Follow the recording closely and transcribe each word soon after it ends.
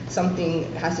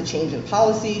something has to change in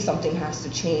policy, something has to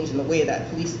change in the way that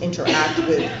police interact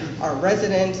with our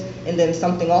residents, and then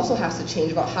something also has to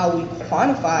change about how we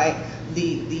quantify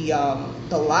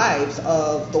the lives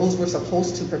of those we're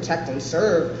supposed to protect and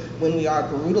serve when we are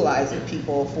brutalizing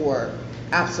people for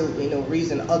absolutely no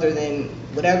reason other than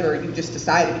whatever you just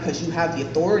decided because you have the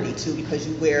authority to, because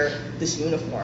you wear this uniform.